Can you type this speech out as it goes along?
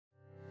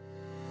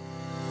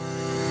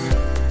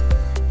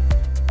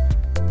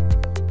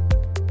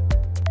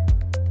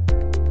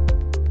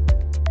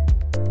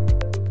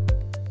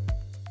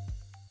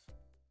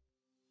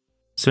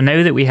So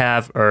now that we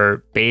have our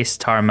base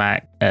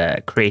tarmac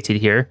created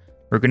here,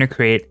 we're going to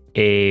create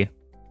a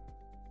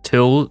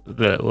tool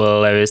that will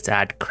allow us to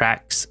add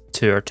cracks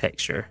to our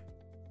texture.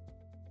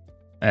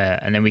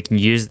 And then we can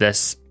use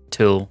this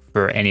tool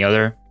for any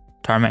other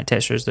tarmac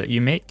textures that you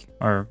make,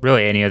 or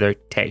really any other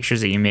textures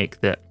that you make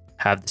that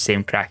have the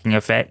same cracking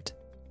effect.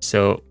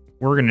 So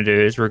what we're going to do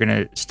is we're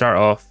going to start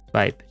off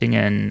by putting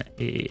in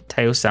a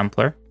tile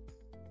sampler.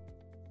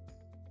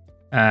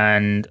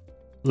 And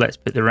let's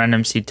put the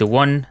random seed to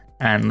 1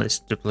 and let's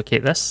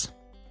duplicate this.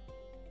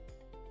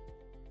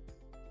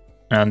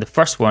 And on the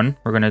first one,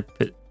 we're going to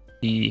put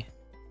the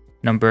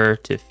number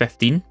to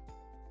 15.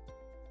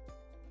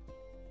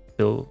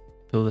 Fill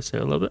this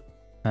out a little bit.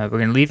 We're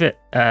going to leave it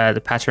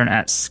the pattern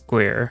at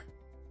square,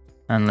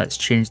 and let's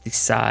change the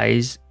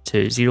size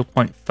to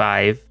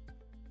 0.5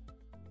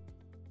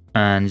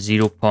 and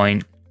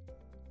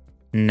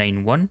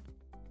 0.91. A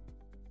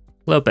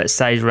little bit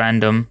size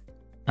random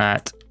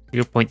at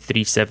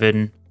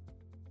 0.37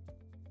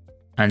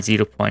 and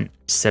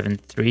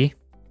 0.73.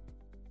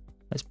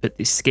 Let's put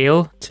the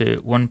scale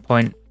to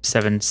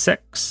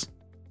 1.76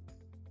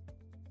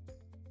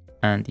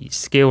 and the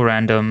scale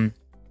random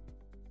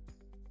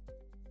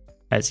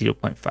at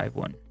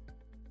 0.51.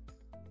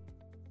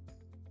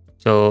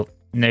 So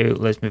now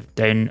let's move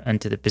down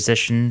into the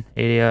position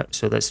area.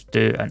 So let's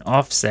do an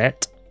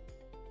offset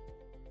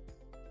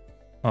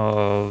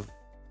of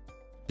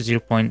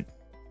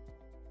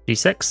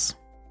 0.36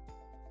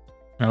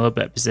 and a little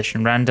bit of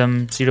position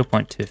random,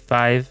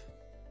 0.25.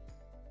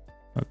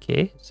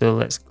 Okay, so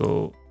let's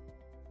go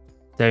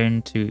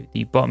down to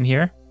the bottom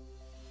here.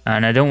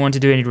 And I don't want to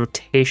do any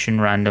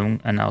rotation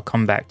random, and I'll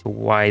come back to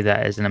why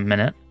that is in a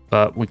minute.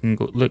 But we can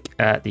go look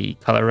at the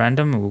color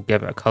random, and we'll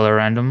give it a color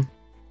random.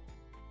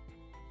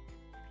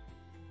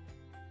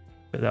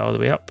 Put that all the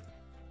way up.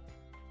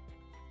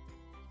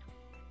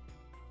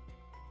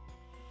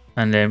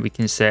 And then we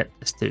can set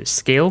this to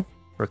scale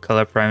for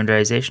color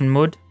parameterization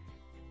mode.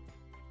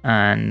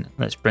 And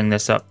let's bring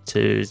this up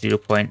to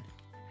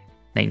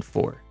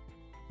 0.94.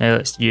 Now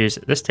let's use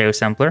this tile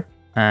sampler,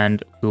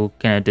 and we'll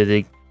kind of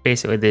do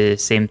basically the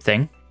same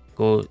thing.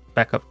 Go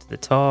back up to the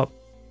top.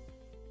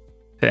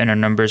 Put in our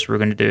numbers. We're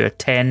going to do a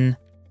 10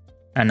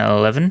 and an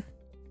 11,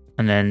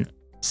 and then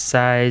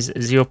size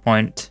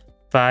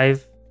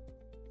 0.5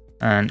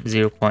 and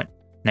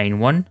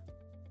 0.91.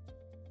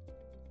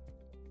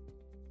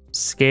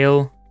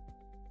 Scale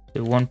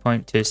to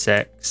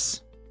 1.26.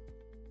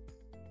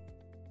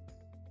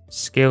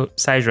 Scale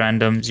size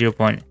random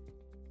 0.37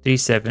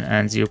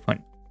 and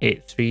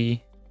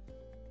 0.83.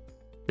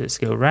 The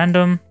scale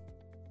random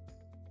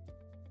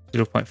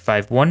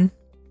 0.51.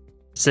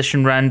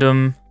 Position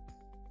random,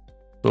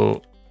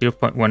 so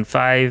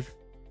 0.15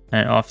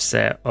 and an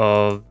offset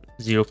of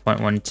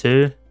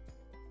 0.12.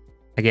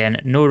 Again,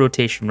 no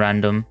rotation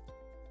random,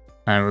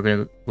 and we're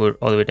going to go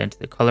all the way down to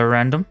the color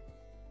random.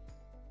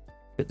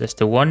 Put this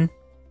to 1,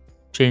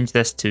 change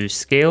this to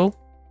scale,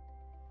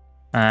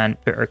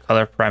 and put our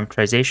color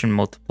parameterization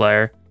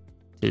multiplier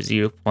to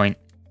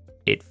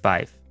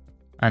 0.85.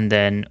 And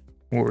then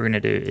what we're going to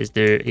do is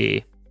do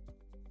a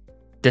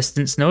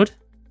distance node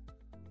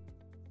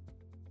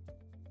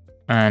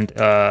and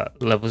a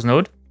levels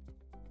node.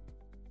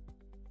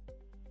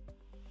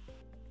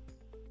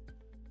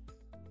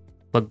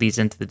 Plug these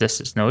into the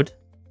distance node,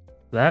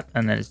 that,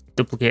 and then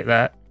duplicate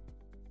that,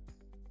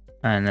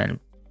 and then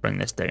bring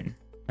this down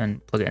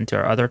and plug it into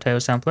our other tile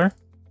sampler.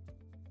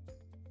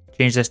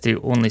 Change this to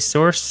only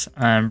source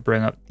and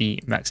bring up the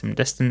maximum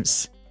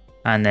distance,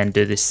 and then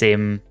do the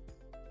same.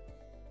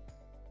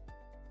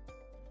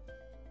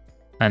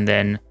 And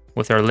then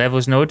with our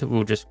levels node,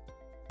 we'll just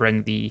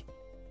bring the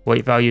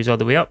white values all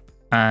the way up,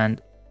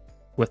 and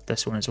with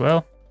this one as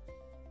well.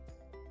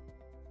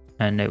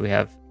 And now we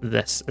have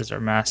this as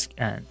our mask,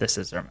 and this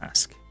is our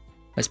mask.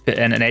 Let's put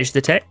in an edge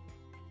detect.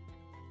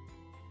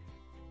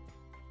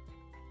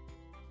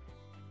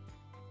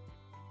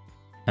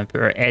 And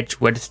put our edge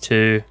width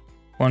to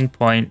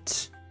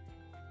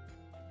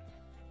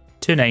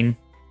 1.29.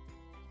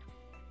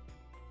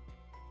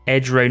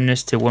 Edge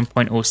roundness to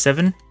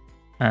 1.07.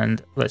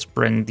 And let's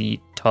bring the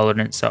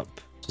tolerance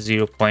up to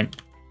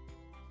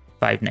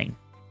 0.59.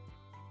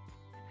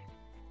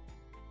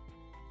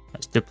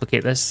 Let's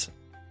duplicate this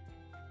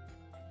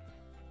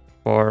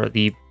for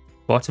the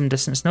bottom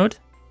distance node.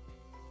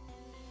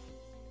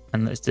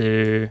 And let's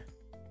do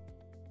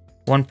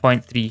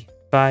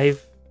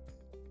 1.35.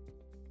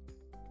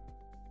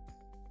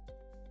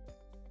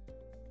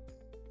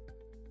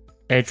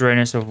 Edge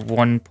roundness of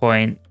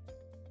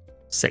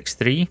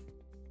 1.63.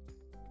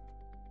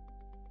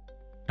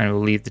 And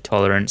we'll leave the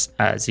tolerance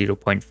at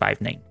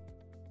 0.59.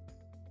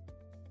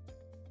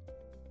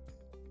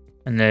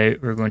 And now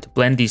we're going to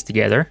blend these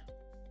together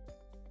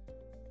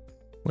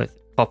with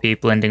copy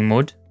blending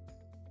mode.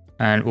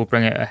 And we'll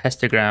bring out a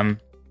histogram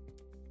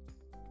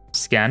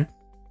scan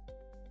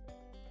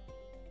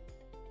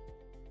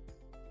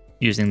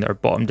using our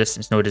bottom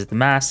distance node as the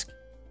mask.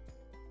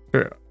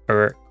 Put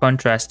our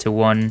contrast to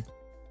 1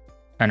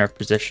 and our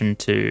position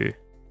to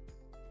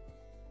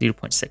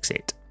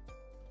 0.68.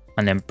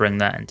 and then bring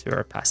that into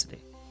our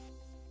opacity.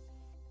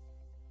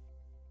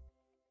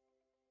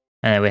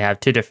 And then we have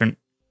two different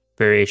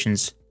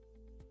variations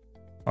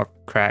or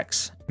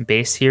cracks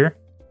base here.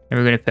 And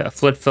we're going to put a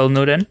flood fill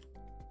node in.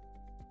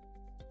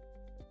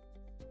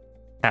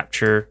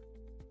 Capture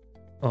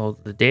all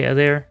the data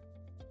there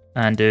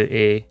and do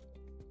a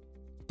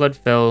flood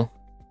fill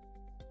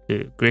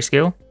to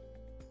grayscale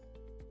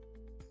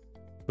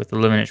with a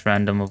luminance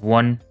random of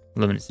 1,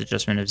 luminance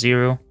adjustment of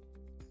 0.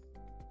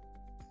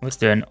 Let's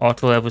do an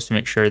auto levels to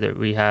make sure that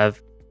we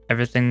have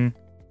everything.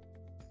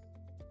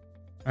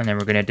 And then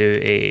we're going to do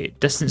a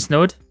distance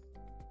node.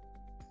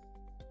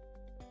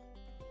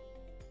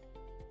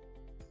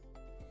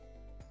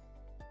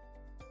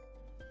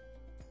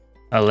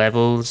 A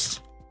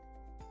levels.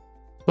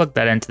 Plug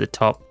that into the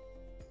top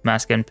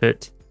mask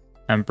input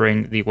and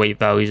bring the white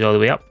values all the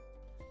way up.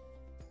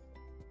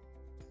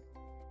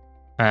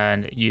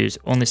 And use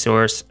only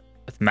source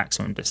with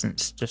maximum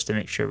distance just to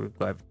make sure we've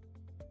got everything.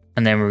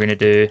 And then we're going to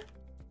do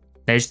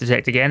edge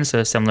detect again,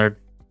 so similar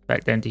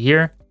back down to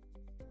here.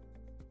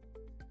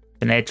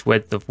 An edge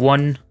width of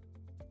 1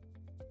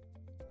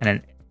 and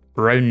a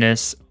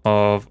roundness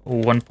of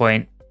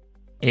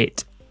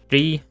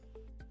 1.83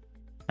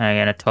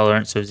 and a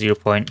tolerance of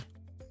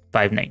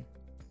 0.59.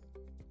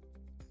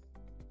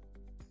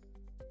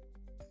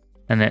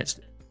 And let's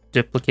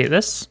duplicate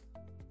this.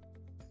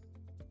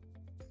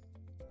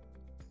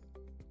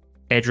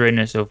 Edge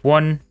roundness of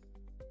 1,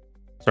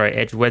 sorry,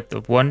 edge width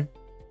of 1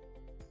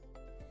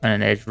 and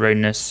an edge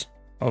roundness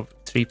of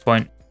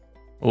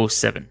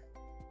 3.07.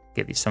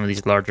 Get some of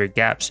these larger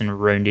gaps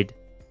and rounded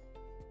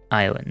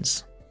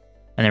islands.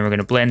 And then we're going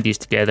to blend these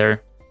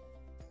together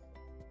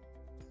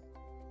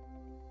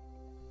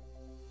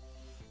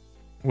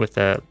with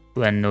a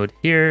blend node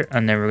here,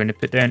 and then we're going to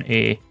put down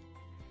a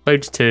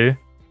clouds 2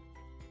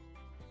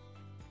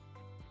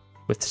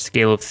 with a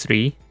scale of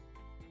 3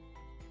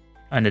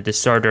 and a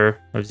disorder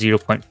of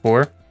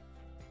 0.4. And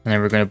then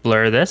we're going to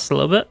blur this a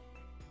little bit.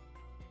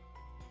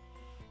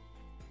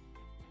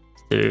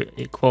 Let's do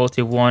a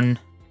quality 1,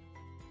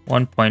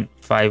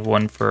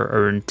 1.51 for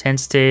our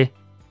intensity.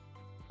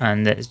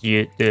 And let's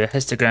do a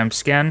histogram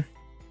scan.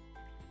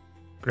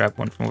 Grab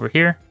one from over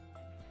here.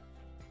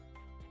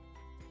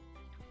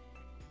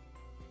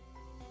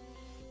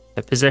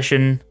 A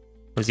position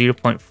of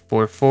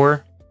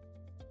 0.44.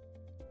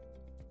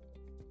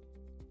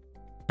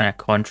 And a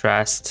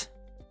contrast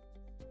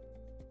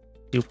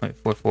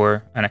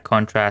 0.44 and a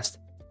contrast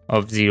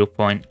of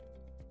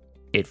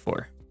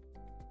 0.84.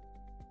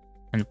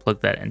 And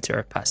plug that into our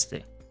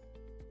opacity.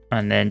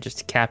 And then just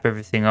to cap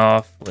everything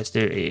off, let's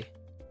do a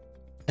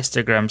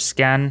histogram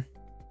scan.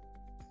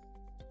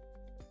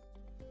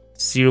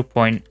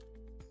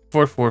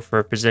 0.44 for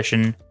a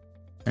position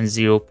and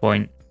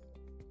 0.84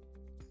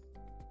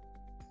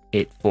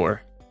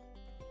 for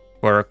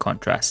our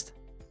contrast.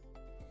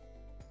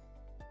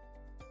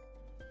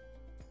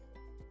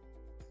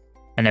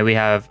 And now we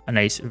have a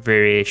nice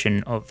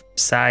variation of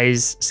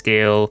size,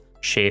 scale,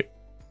 shape,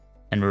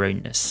 and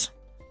roundness.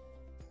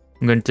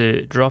 I'm going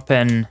to drop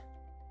in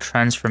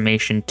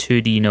transformation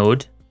 2D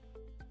node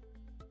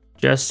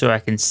just so I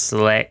can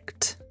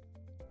select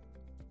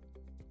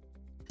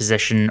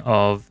position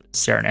of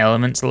certain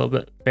elements a little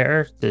bit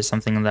better to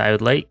something that I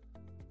would like.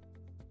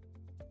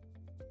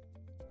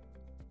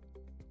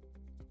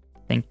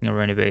 Thinking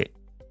around about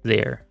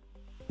there.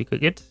 Be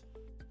quite good.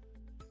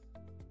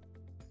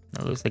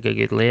 That looks like a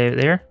good layout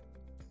there.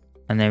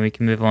 And then we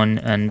can move on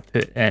and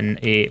put in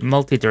a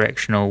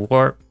multi-directional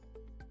warp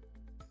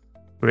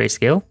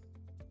grayscale.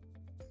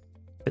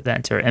 Put that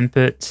into our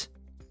input.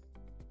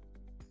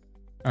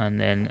 And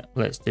then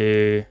let's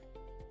do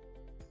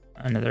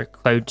another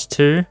clouds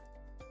 2.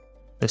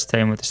 This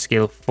time with a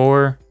scale of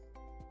 4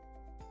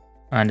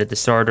 and a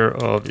disorder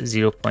of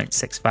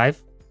 0.65.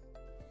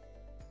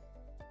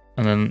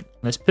 And then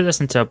let's put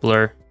this into a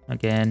blur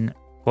again.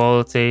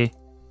 Quality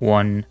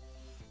 1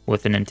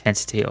 with an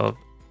intensity of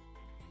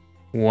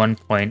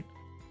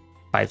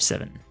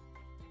 1.57. And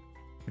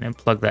then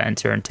plug that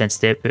into our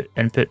intensity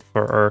input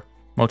for our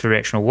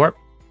multi-directional warp.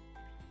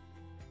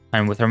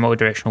 And with our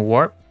multi-directional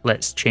warp,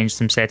 let's change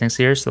some settings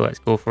here. So let's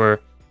go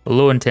for a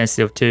low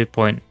intensity of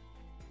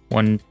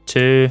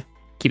 2.12.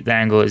 Keep the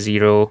angle at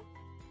 0.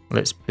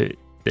 Let's put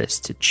this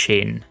to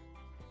chain.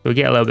 So we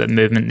get a little bit of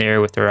movement there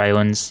with our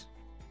islands.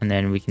 And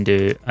then we can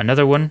do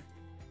another one.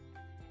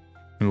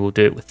 And we'll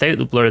do it without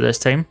the blur this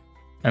time.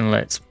 And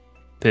let's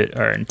put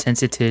our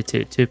intensity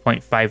to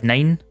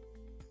 2.59.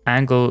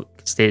 Angle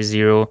can stay at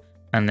 0.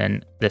 And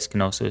then this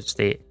can also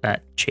stay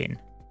at chain.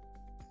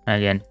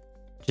 And again,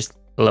 just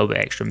a little bit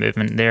extra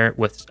movement there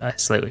with a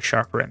slightly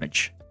sharper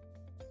image.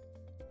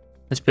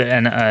 Let's put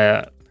in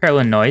a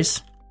parallel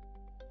noise.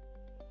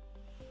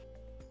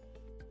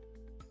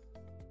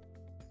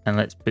 And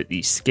let's put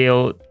the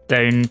scale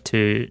down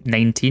to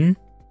 19.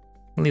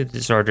 Leave the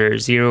disorder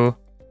at 0.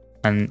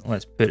 And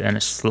let's put in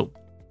a slope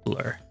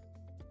blur.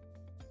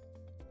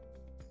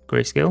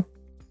 Grayscale.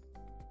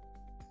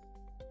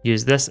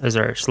 Use this as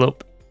our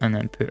slope. And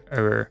then put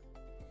our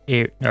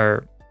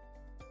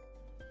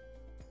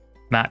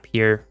map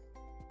here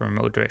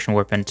remote direction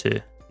warp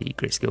into the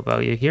grayscale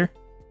value here.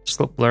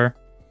 Slope blur.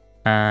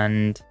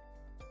 And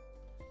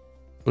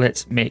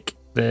let's make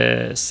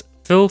this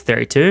full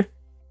 32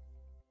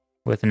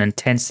 with an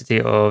intensity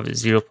of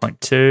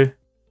 0.2.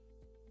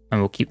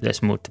 And we'll keep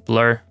this mode to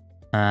blur.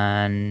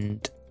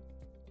 And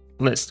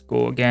let's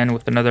go again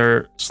with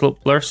another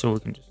slope blur, so we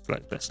can just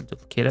select this and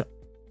duplicate it.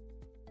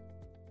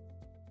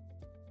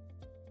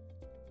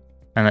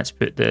 And let's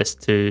put this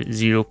to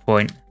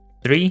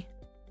 0.3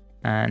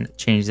 and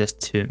change this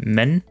to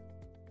min.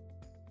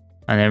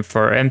 And then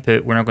for our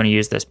input, we're not going to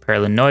use this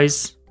Perlin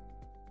noise.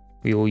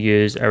 We will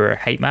use our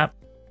height map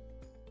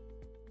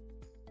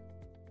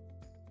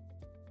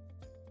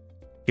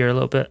here a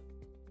little bit.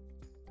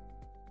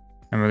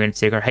 And we're going to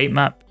take our height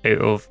map out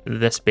of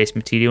this base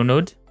material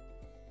node.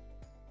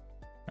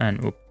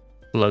 And we'll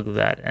plug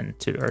that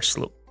into our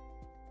slope.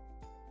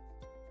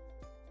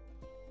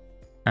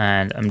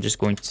 And I'm just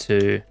going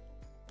to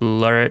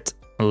blur it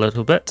a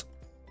little bit.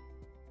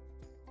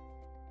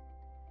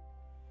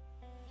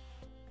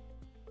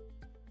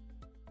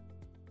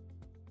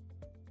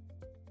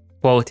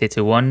 Quality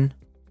to 1.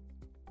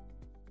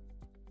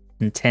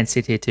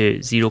 Intensity to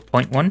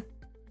 0.1.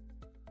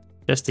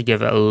 Just to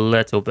give it a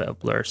little bit of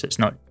blur so it's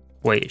not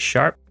quite as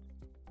sharp.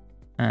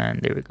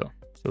 And there we go.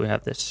 So we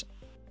have this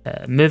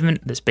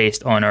movement that's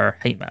based on our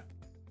height map.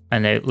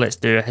 And now let's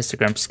do a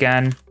histogram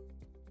scan.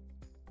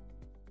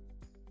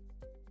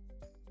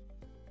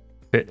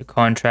 Put the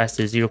contrast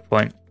to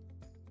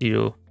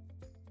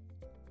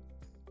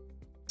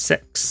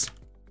 0.06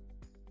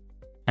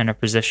 and our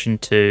position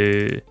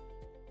to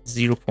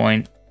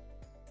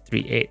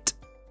 0.38.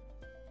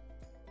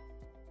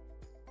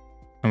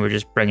 And we're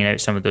just bringing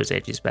out some of those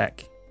edges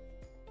back.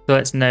 So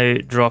let's now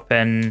drop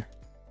in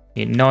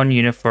a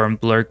non-uniform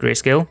blur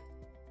grayscale.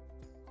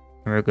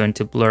 And we're going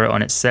to blur it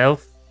on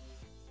itself.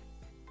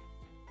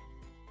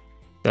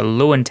 The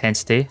low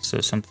intensity, so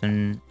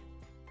something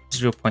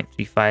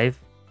 0.35,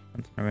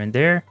 something around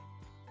there.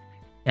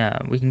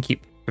 We can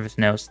keep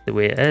everything else the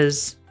way it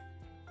is.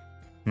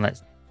 And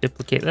let's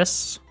duplicate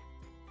this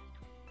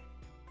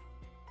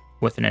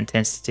with an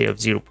intensity of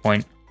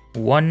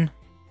 0.1.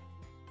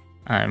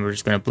 And we're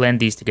just going to blend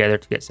these together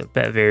to get a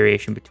bit of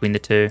variation between the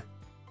two.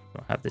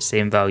 We'll have the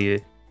same value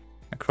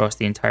across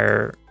the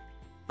entire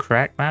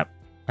crack map.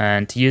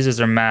 And to use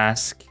as our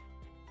mask,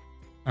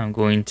 I'm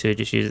going to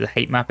just use the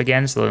height map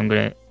again. So I'm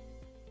going to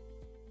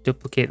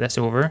duplicate this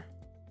over.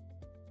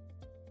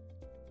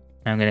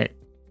 I'm going to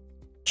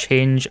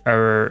change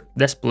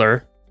this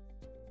blur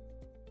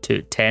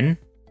to 10.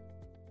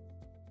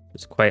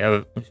 It's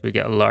we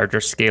get a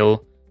larger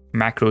scale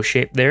macro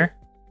shape there.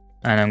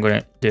 And I'm going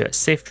to do a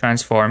safe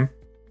transform.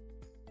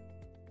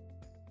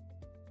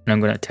 And I'm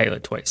going to title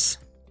it twice.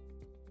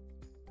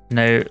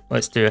 Now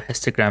let's do a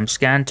histogram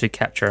scan to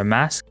capture a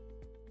mask.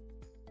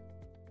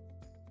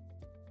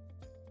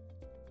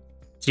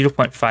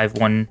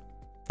 0.51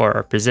 for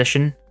our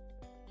position.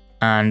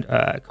 And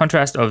a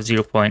contrast of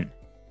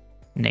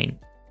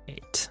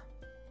 0.98.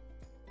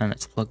 And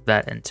let's plug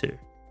that into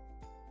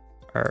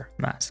our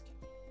mask.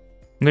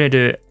 I'm going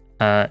to do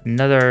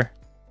another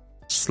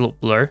slope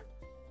blur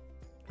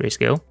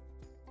grayscale.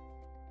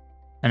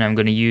 And I'm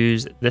going to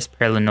use this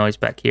Perlin noise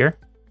back here.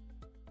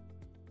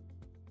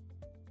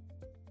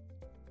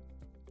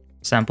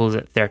 Samples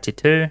at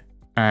 32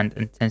 and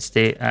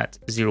intensity at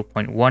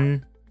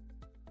 0.1.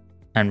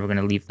 And we're going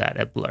to leave that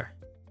at blur.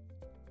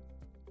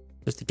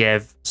 Just to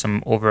give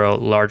some overall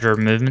larger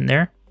movement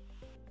there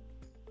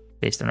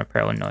based on our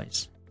Perlin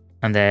noise.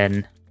 And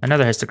then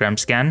another histogram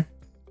scan.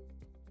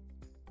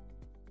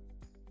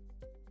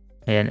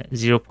 And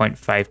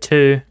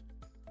 0.52.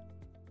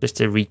 Just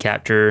to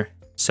recapture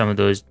some of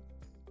those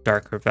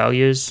darker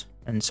values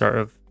and sort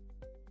of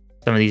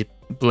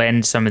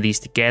blend some of these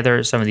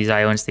together, some of these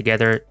islands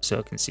together, so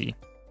you can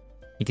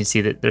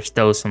see that there's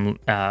still some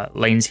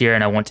lines here,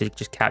 and I want to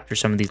just capture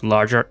some of these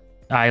larger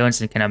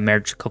islands and kind of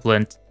merge a couple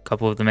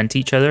of them into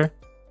each other.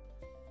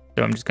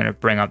 So I'm just going to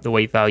bring up the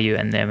white value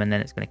in them, and then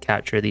it's going to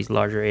capture these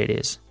larger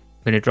areas.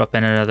 I'm going to drop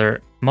in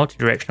another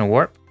multi-directional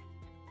warp.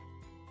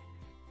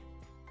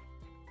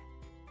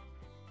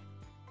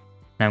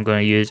 And I'm going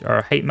to use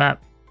our height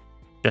map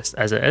just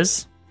as it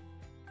is.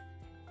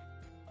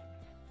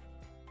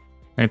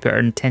 I'm going to put our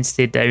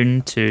intensity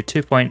down to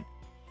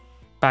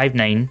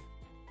 2.59.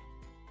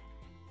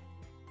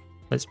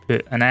 Let's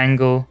put an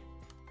angle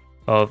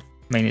of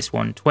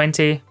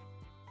 -120.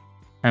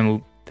 And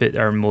we'll put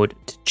our mode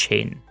to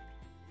chain.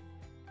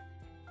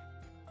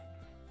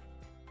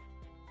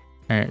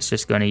 And it's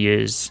just going to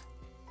use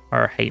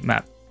our height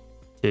map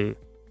to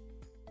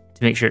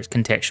make sure it's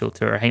contextual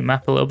to our height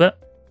map a little bit.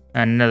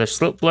 And another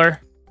slope blur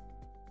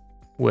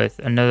with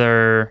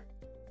another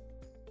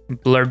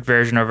blurred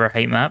version of our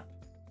height map.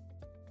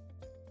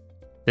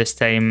 This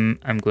time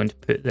I'm going to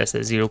put this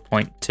at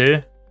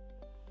 0.2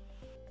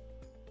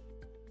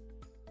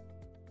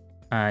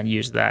 and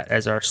use that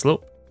as our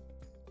slope.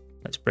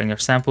 Let's bring our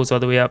samples all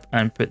the way up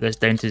and put this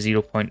down to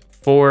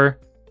 0.4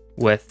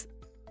 with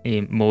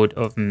a mode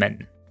of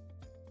min.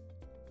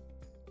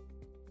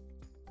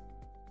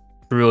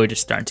 really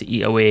just starting to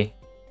eat away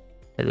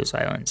at those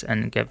islands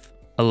and give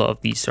a lot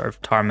of these sort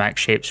of tarmac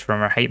shapes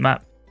from our height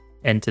map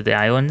into the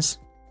islands.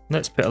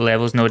 Let's put a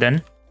levels node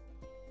in.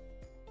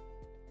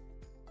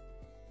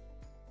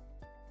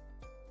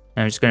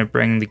 I'm just going to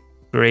bring the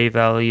grey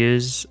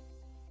values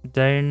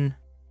down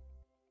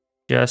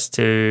just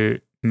to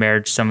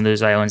merge some of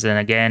those islands in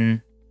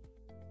again.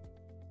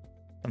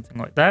 Something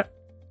like that.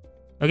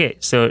 Okay,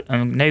 so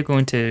I'm now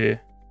going to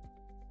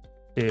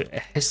do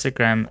a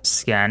histogram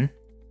scan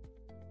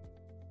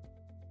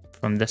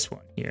from this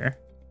one here.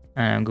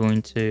 And I'm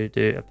going to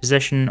do a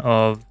position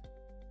of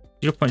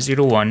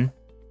 0.01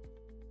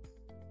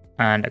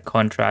 and a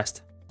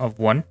contrast of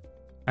 1.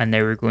 And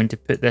now we're going to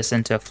put this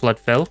into a flood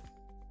fill.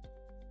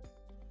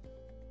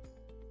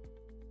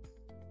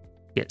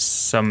 Get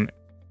some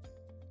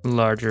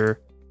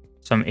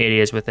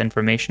areas with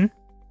information.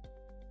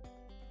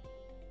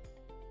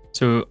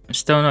 So I'm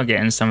still not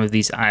getting some of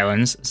these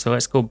islands, so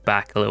let's go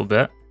back a little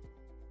bit.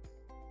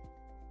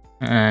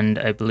 And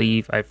I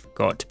believe I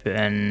forgot to put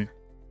in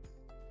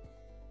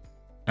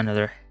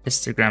another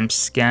histogram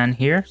scan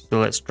here. So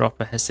let's drop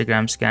a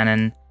histogram scan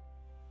in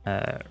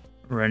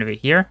right over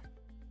here,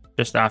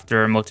 just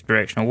after our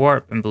multi-directional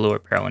warp and below our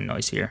Perlin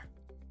noise here.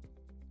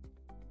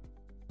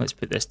 Let's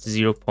put this to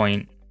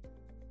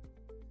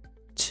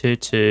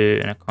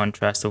 0.22 and a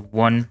contrast of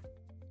 1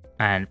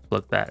 and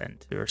plug that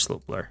into our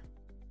slope blur.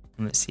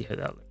 And let's see how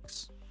that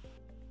looks.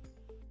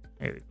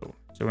 There we go.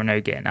 So we're now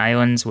getting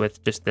islands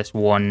with just this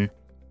one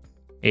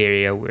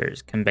area where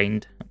it's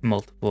combined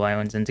multiple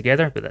islands in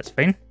together, but that's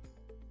fine.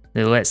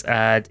 Now let's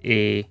add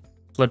a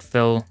flood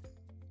fill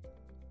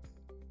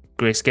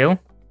grayscale.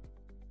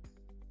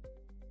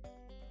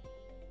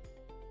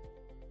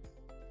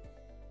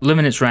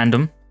 Luminance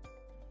random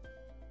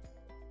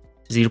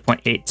to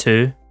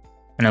 0.82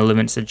 and a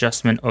luminance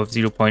adjustment of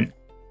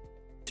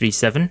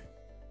 0.37.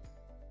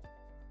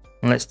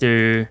 And let's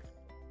do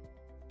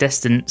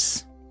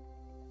distance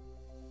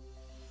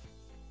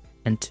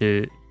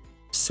into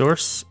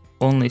source,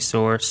 only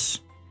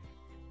source,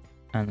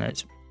 and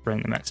let's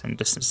bring the maximum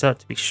distance up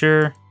to be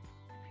sure.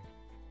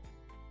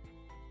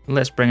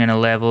 Let's bring in a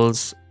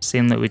levels,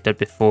 same that we did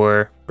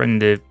before, bring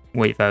the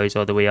weight values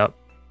all the way up,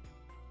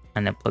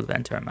 and then plug that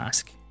into our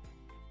mask.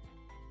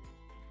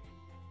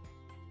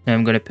 Now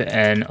I'm going to put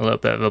in a little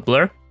bit of a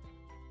blur.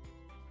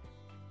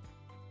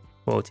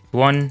 Quality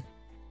 1,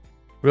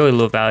 really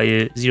low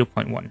value,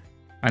 0.1.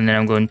 And then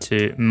I'm going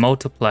to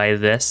multiply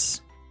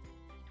this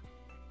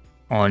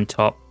on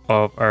top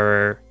of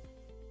our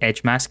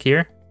edge mask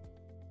here,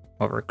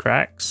 of our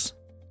cracks.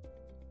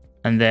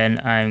 And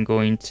then I'm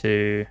going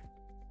to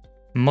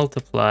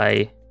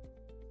multiply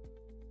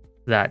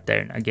that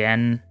down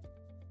again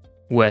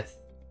with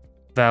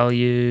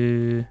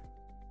value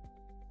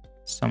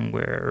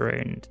somewhere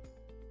around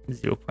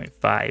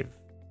 0.5.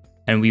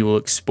 And we will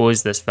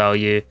expose this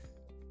value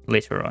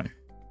later on.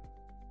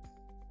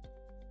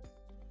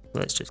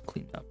 Let's just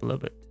clean up a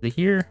little bit to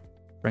here,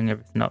 bring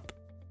everything up.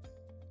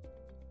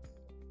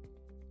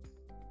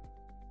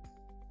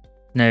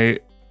 Now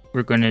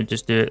we're going to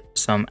just do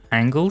some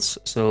angles.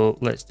 So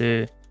let's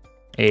do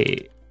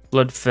a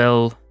flood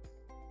fill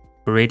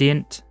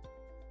gradient.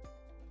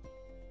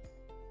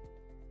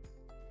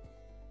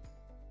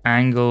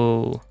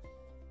 Angle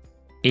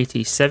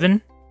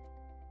 87.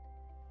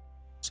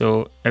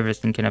 So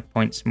everything kind of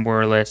points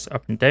more or less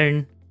up and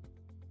down.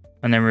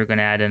 And then we're going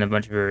to add in a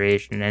bunch of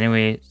variation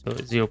anyway. So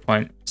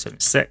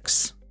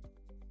 0.76.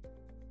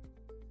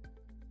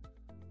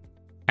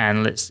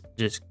 And let's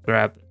just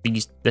grab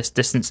this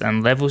distance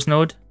and levels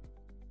node.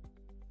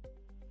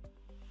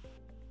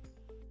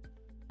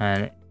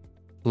 And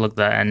plug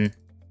that in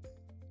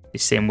the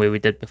same way we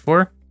did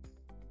before.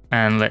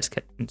 And let's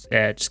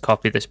just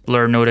copy this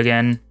blur node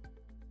again.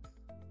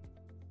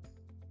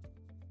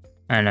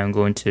 And I'm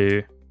going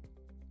to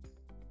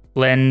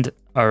blend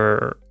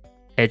our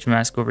edge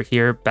mask over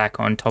here back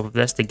on top of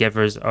this to give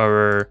us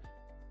our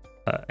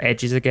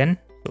edges again.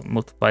 So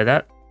multiply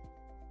that.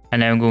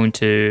 And now I'm going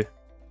to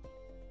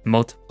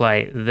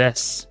multiply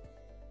this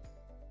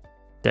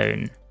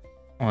down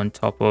on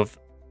top of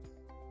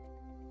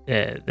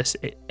this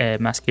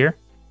mask here.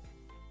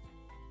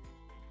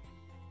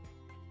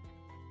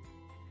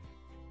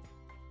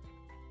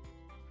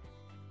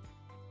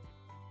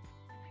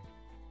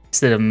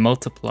 Instead of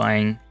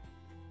multiplying,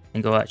 I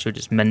think I'll actually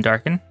just min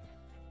darken.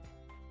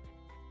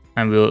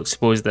 And we'll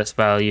expose this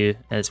value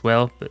as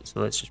well. But so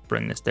let's just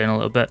bring this down a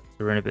little bit,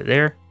 so around a bit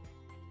there.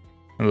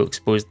 And we'll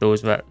expose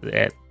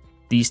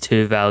these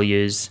two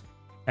values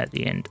at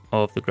the end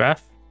of the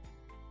graph.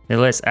 Now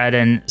let's add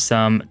in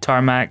some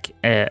tarmac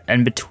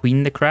in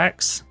between the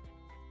cracks.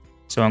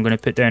 So I'm going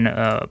to put down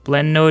a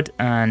blend node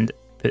and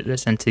put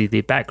this into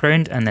the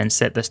background and then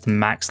set this to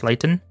max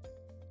lighten.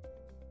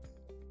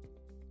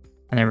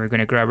 And then we're going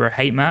to grab our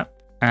height map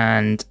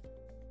and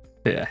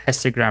put a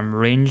histogram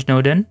range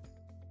node in.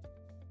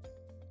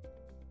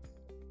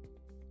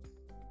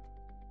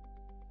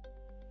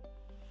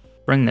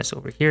 Bring this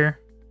over here.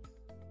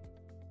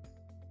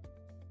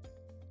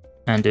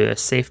 And do a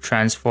safe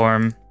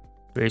transform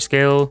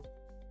grayscale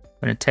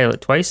I'm going to tile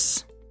it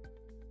twice.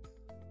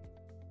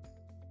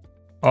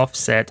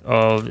 Offset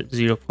of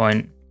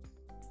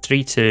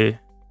 0.32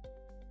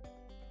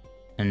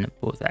 in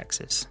both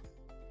axes.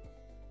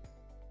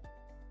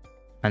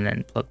 And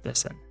then plug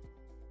this in.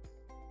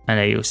 And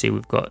now you'll see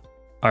we've got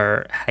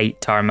our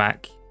height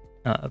tarmac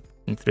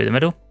poking through the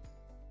middle,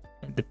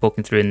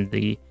 poking through in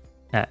the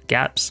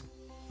gaps.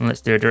 And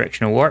let's do a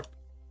directional warp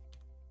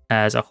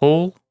as a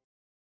whole.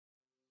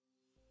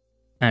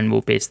 And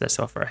we'll base this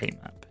off our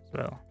height map as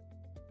well.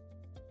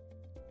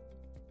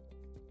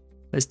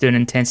 Let's do an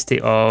intensity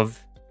of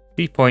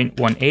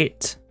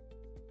 3.18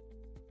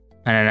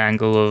 and an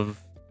angle of,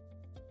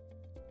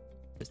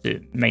 let's do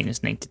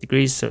minus 90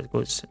 degrees, so it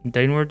goes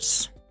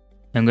downwards.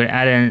 I'm going to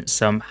add in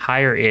some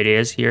higher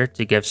areas here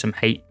to give some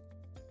height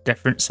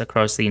difference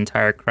across the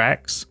entire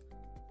cracks.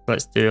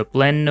 Let's do a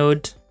blend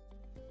node,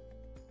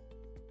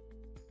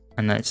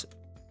 and let's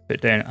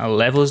put down a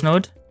levels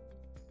node,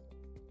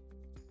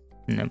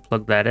 and then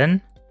plug that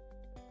in.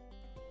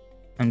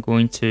 I'm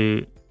going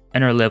to,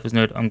 in our levels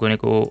node, I'm going to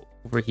go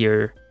over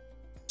here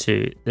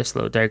to this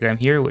little diagram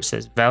here which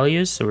says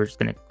values, so we're just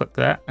going to click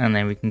that, and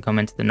then we can come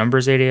into the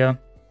numbers area,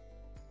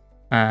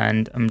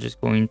 and I'm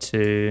just going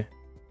to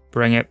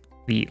bring up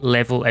the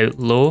level out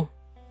low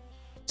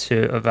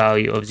to a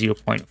value of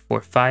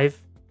 0.45, and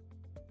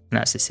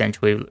that's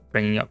essentially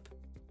bringing up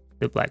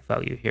the black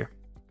value here.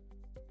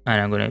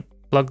 And I'm going to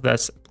plug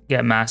this,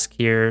 get a mask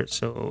here,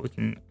 so we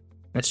can,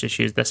 let's just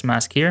use this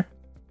mask here,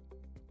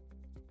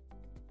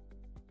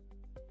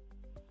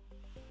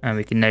 and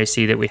we can now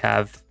see that we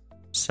have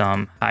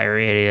some higher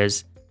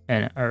areas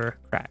in our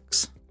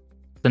cracks.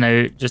 So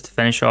now, just to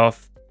finish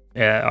off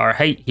our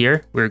height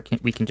here, we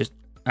can just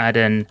add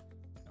in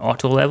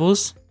auto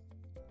levels.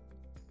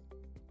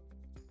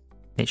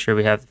 Make sure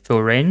we have the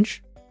full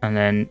range, and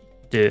then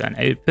do an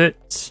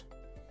output,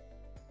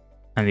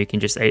 and we can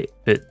just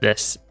output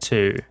this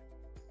to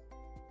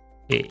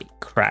a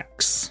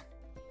cracks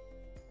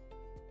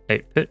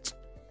output.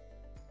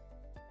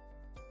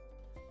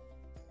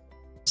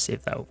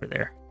 Save that over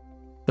there.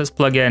 Let's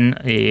plug in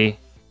a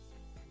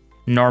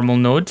normal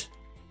node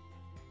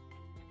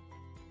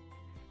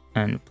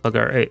and plug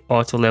our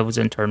auto levels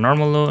into our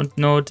normal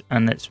node,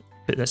 and let's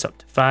put this up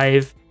to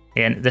 5.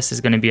 And this is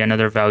going to be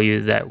another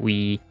value that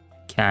we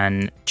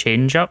can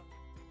change up.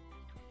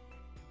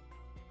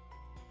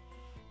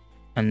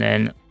 And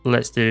then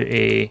let's do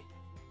a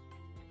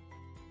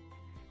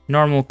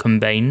normal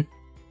combine.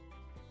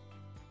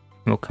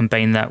 We'll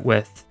combine that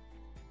with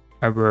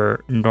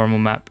our normal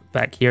map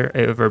back here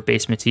out of our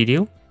base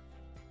material.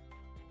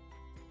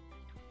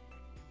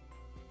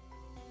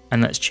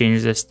 And let's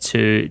change this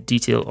to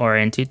detail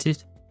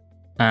oriented,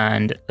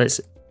 and let's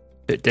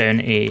put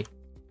down a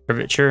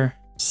curvature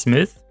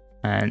smooth,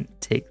 and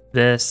take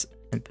this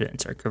and put it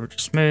into our curvature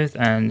smooth,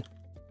 and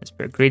let's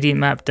put a gradient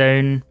map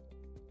down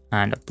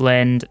and a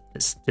blend.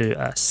 Let's do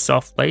a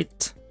soft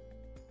light,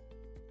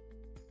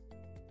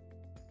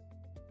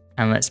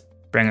 and let's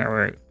bring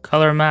our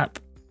color map,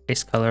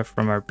 base color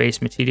from our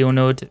base material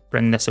node,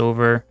 bring this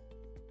over,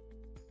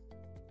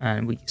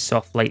 and we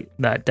soft light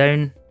that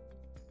down.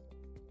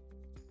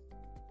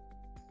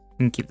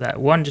 Can keep that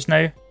 1 just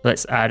now.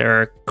 Let's add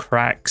our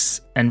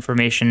cracks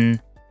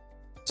information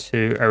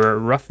to our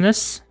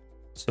roughness.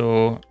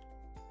 So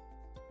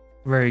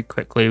very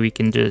quickly we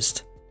can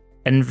just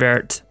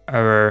invert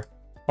our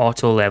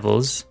auto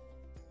levels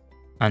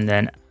and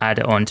then add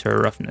it onto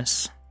our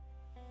roughness,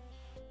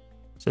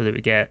 so that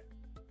we get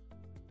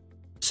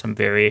some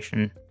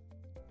variation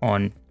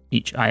on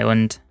each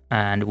island,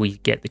 and we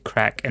get the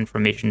crack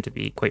information to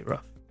be quite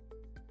rough.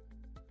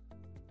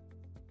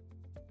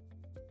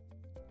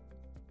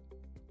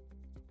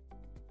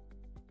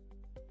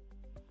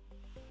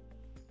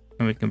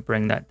 And we can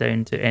bring that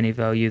down to any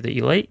value that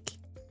you like.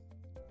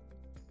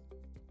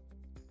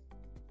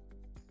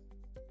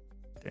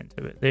 Down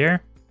to it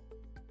there.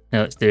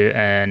 Now let's do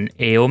an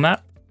AO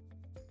map.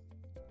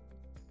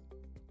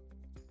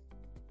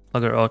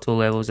 Plug our auto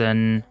levels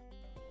in.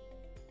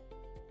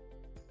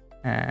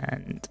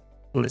 And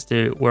let's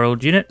do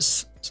world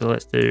units. So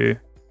let's do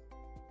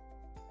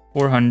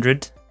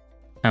 400.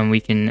 And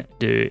we can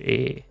do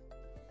a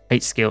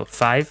height scale of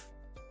 5.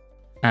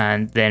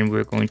 And then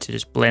we're going to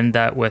just blend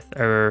that with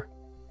our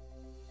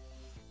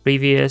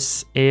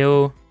previous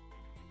AO.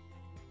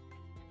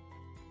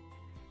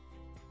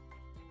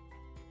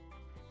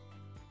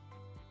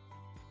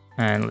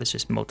 And let's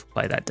just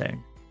multiply that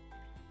down.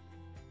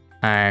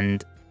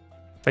 And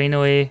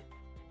finally,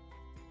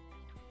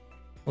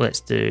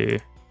 let's do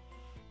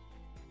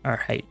our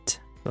height.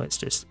 So let's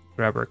just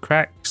grab our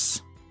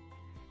cracks,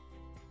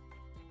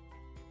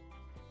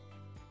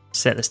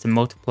 set this to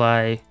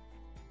multiply,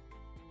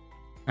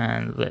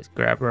 and let's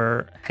grab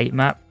our height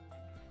map.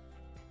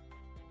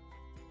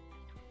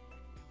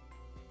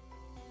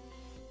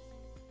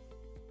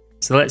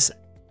 So let's,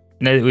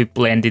 now that we've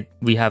blended,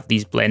 we have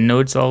these blend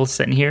nodes all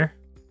sitting here.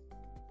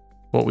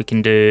 What we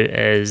can do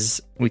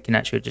is we can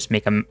actually just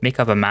make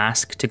up a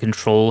mask to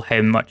control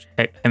how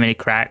many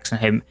cracks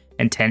and how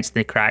intense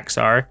the cracks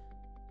are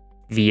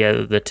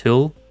via the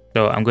tool.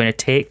 So I'm going to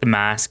take the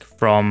mask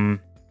from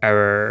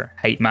our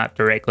height map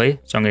directly.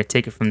 So I'm going to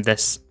take it from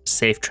this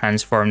safe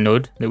transform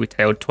node that we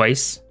tiled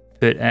twice,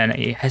 put in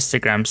a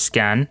histogram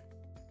scan,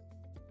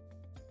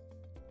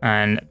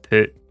 and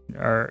put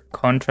our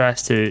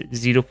contrast to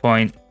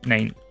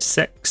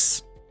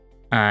 0.96,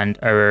 and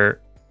our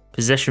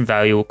position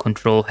value will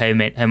control how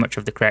much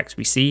of the cracks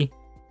we see.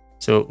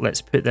 So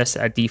let's put this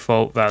at a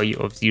default value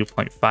of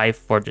 0.5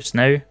 for just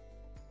now,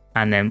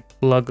 and then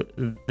plug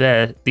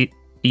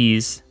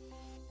these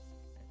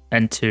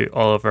into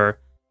all of our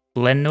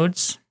blend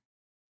nodes.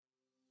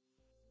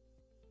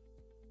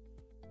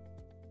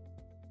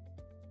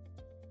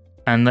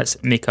 And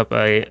let's make up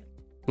a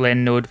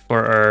blend node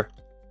for our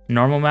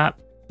normal map.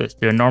 Let's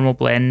do a normal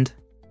blend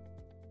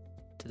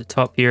to the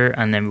top here,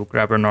 and then we'll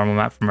grab our normal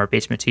map from our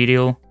base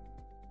material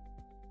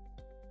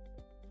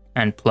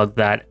and plug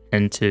that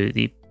into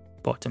the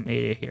bottom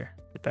area here,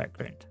 the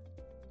background,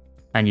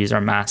 and use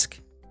our mask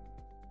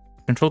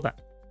to control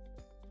that.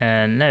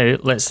 And now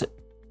let's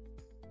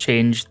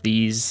change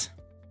these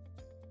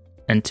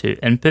into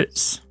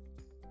inputs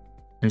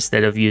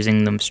instead of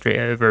using them straight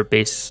out of our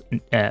base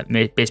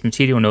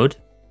material node.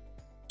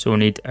 So we'll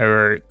need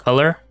our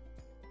color,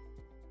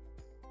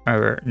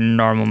 our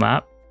normal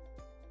map,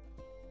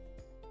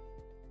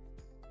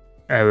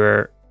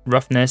 our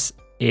roughness,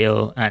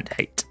 ale, and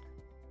height.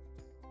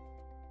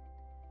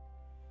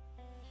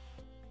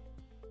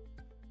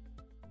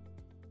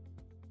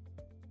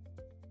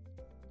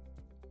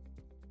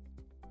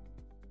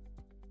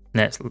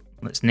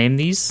 Let's name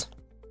these.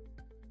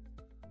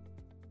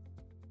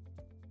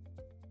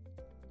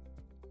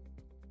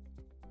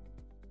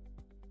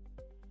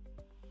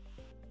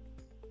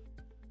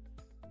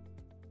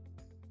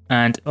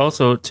 And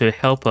also to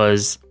help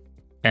us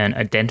in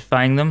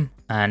identifying them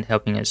and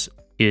helping us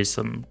use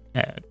some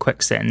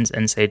quick settings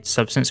inside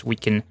Substance, we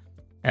can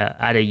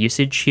add a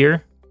usage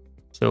here.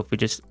 So if we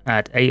just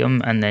add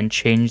item and then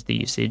change the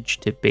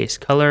usage to base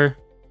color,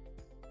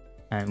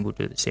 and we'll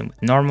do the same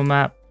with normal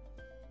map.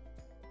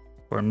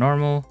 For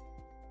normal,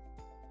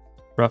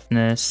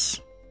 roughness,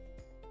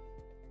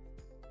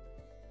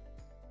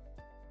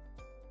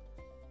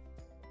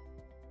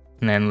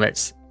 and then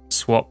let's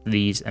swap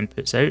these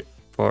inputs out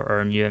for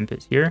our new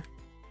inputs here.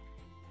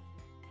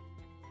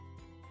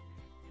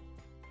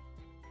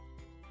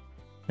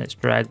 Let's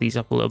drag these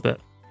up a little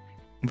bit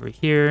over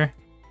here.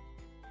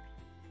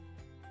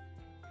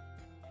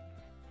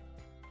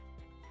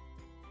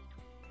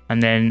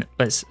 And then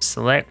let's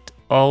select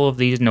all of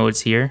these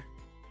nodes here.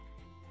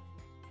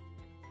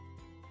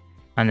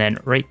 And then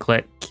right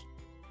click,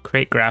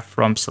 create graph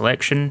from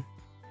selection.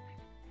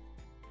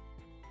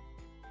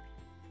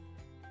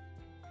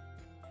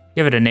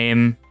 Give it a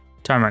name,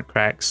 Tarmac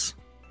cracks,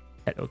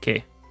 hit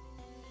OK.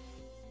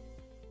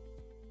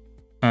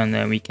 And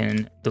then we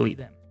can delete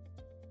them.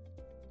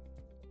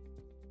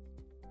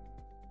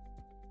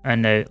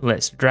 And now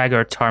let's drag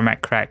our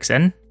Tarmac cracks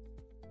in.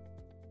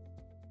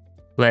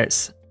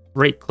 Let's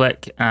right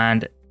click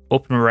and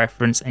open a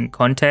reference in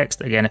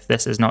context. Again, if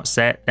this is not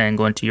set, then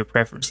go into your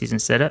preferences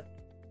and set it.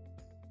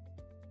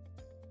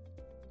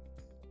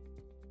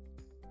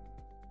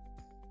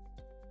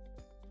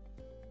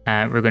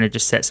 And we're going to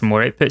just set some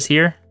more outputs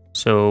here.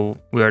 So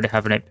we already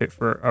have an output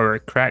for our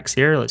cracks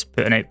here. Let's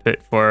put an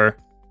output for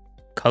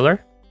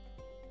color.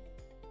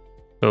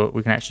 So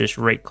we can actually just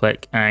right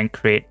click and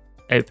create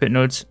output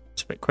nodes.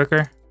 It's a bit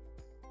quicker.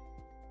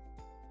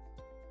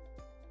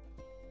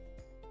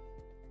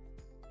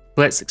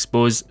 Let's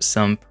expose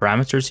some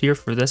parameters here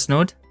for this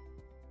node.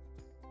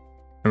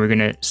 And we're going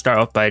to start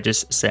off by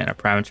just setting a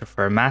parameter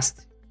for our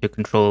mask to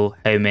control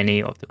how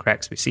many of the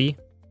cracks we see.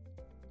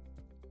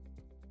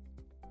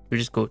 We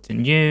just go to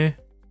new,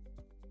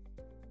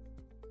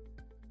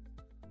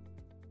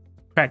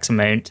 cracks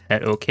amount,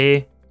 hit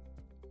OK,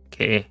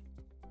 OK.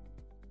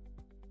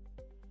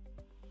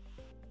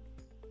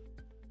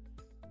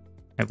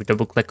 If we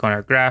double click on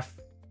our graph,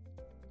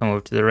 come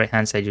over to the right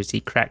hand side, you'll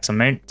see cracks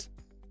amount,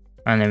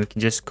 and then we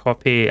can just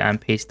copy and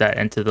paste that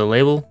into the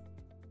label.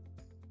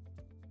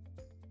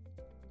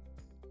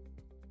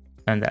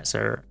 And that's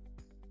our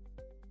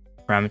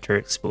parameter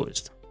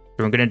exposed.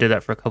 So we're going to do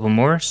that for a couple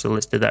more. So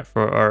let's do that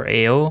for our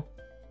AO.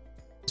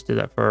 Let's do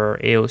that for our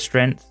AO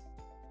strength.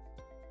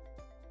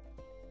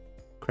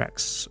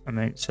 Cracks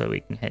amount, so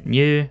we can hit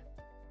new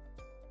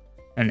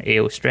and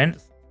AO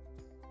strength.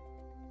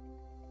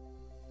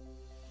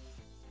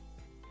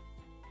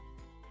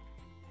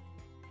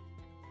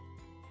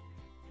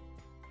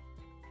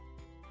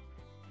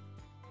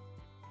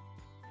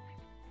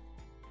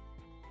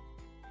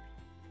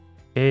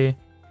 Okay.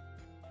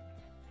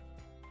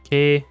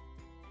 Okay.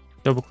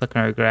 Double click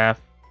on our graph,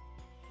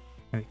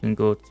 and we can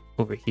go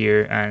over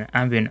here and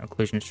ambient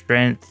occlusion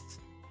strength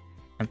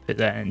and put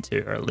that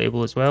into our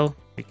label as well.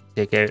 We can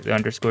take out the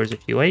underscores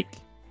if you like.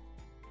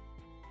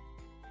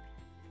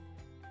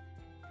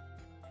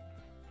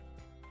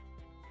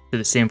 Do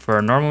the same for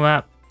our normal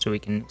map, so we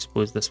can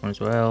expose this one as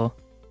well.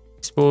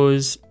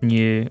 Expose,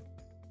 new,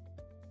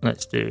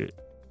 let's do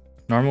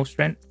normal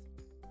strength.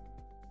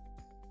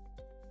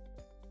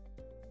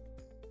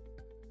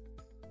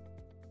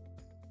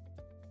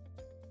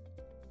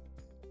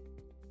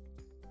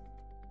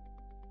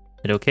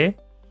 Hit OK.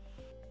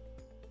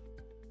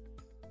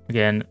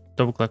 Again,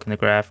 double click on the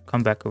graph,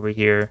 come back over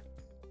here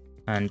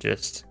and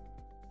just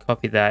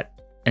copy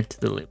that into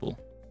the label.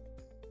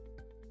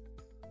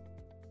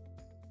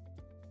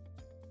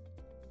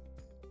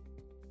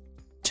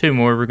 Two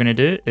more we're going to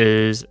do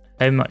is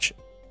how much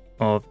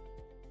of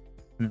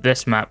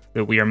this map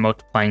that we are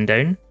multiplying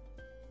down.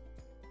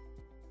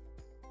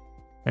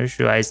 I just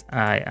realized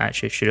I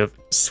actually should have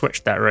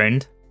switched that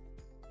around.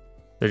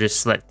 So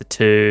just select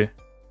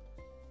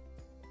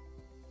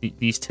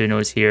these two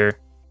nodes here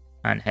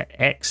and hit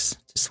X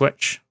to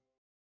switch.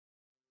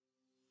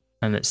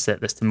 And let's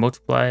set this to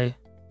multiply.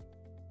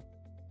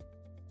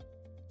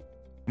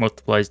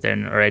 Multiplies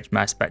down our edge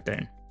mask back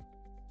down.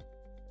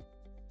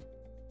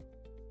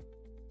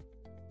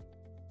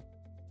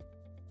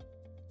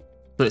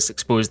 Let's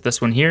expose this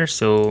one here.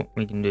 So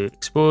we can do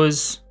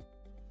expose,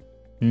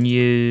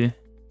 new,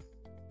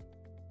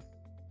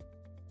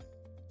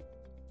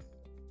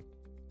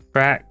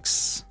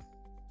 cracks,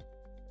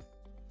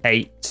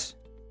 height,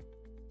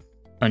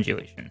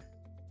 undulation.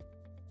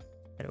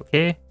 Hit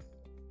OK.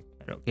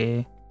 Hit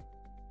OK.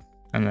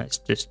 And let's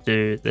just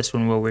do this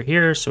one while we're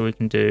here. So we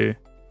can do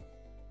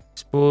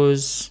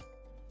expose,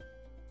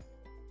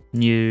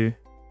 new,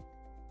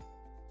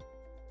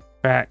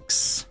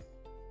 cracks,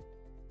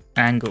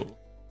 angle,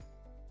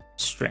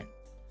 strength.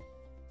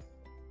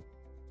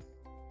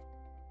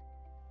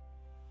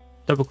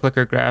 Double click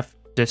our graph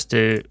just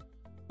to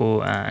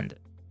go and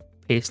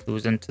paste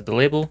those into the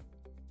label.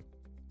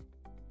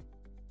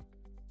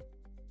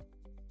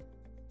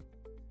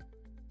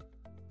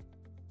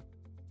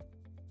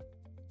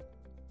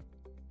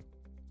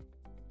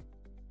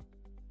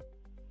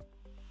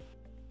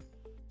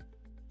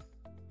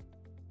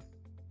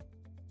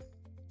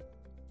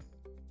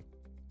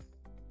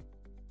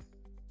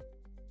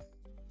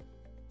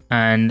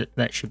 And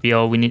that should be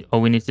all we need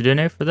to do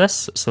now for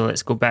this. So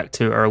let's go back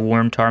to our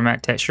warm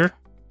tarmac texture.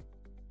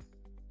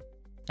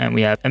 And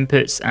we have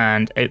inputs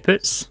and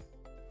outputs,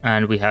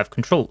 and we have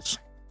controls.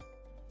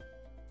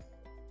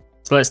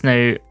 So let's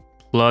now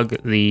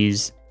plug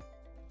these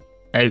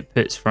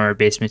outputs from our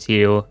base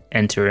material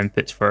into our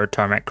inputs for our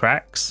tarmac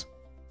cracks.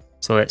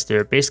 So let's do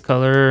our base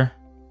color,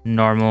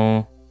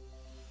 normal,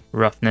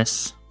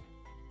 roughness,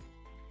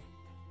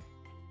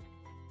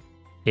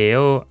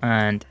 AO,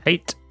 and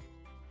height.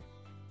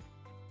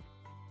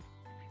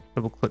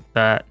 Double click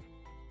that.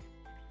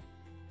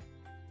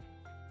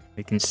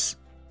 We can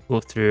go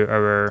through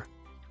our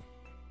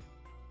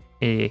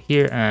area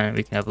here and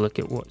we can have a look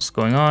at what's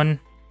going on.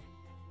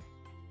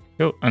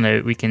 Oh, and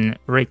now we can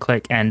right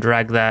click and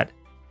drag that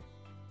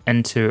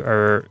into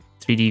our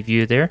 3D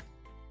view there.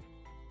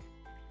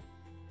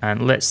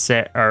 And let's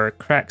set our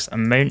cracks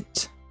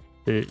amount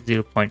to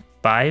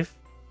 0.5.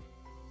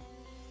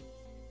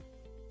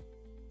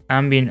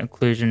 Ambient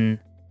occlusion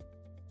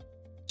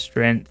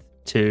strength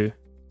to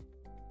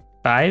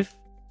 5.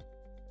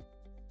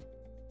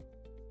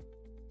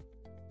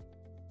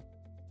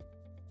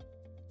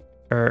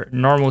 Our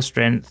normal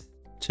strength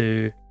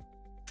to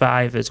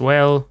 5 as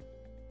well.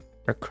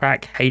 Our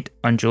crack height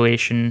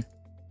undulation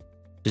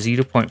to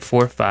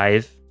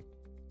 0.45.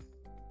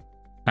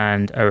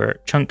 And our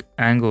chunk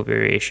angle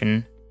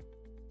variation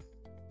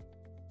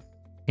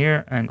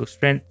here, angle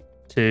strength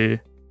to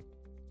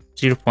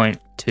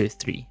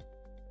 0.23.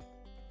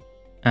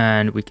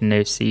 And we can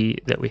now see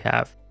that we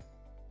have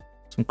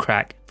some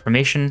crack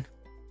formation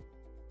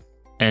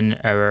in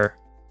our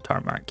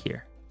tarmac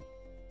here.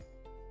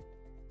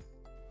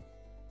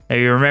 Now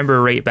you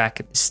remember right back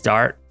at the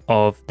start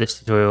of this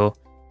tutorial,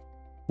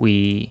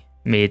 we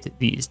made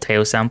these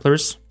tile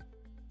samplers.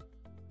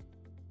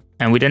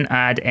 And we didn't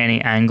add any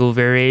angle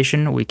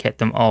variation, we kept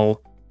them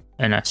all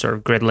in a sort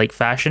of grid-like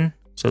fashion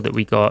so that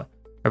we got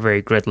a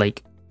very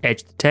grid-like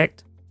edge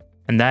detect.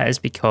 And that is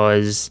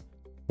because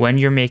when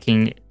you're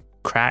making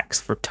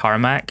cracks for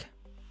tarmac,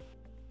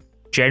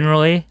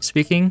 generally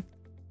speaking,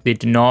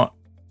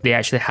 they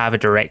actually have a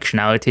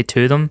directionality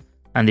to them,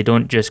 and they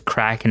don't just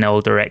crack in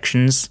all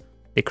directions.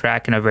 They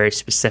crack in a very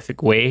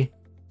specific way,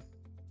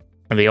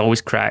 and they always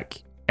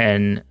crack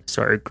in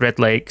sort of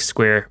grid-like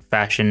square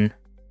fashion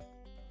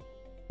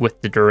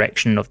with the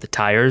direction of the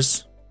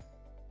tires.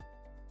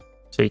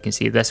 So you can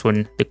see this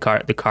one, the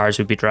cars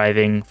would be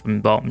driving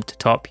from bottom to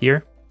top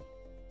here.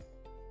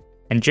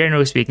 And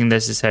generally speaking,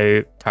 this is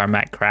how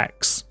tarmac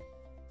cracks.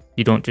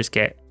 You don't just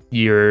get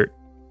your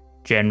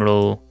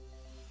general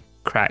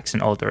cracks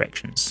in all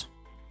directions.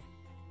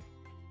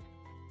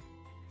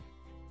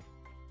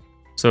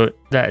 So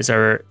that is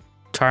our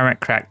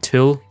tarmac crack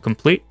tool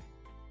complete,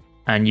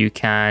 and you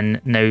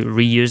can now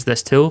reuse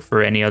this tool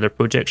for any other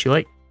projects you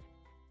like.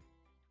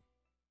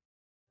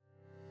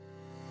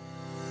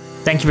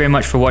 Thank you very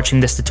much for watching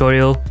this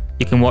tutorial.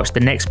 You can watch the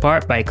next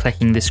part by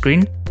clicking the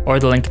screen or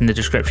the link in the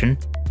description.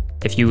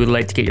 If you would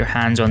like to get your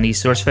hands on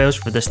these source files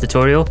for this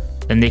tutorial,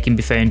 then they can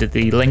be found at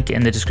the link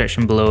in the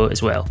description below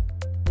as well.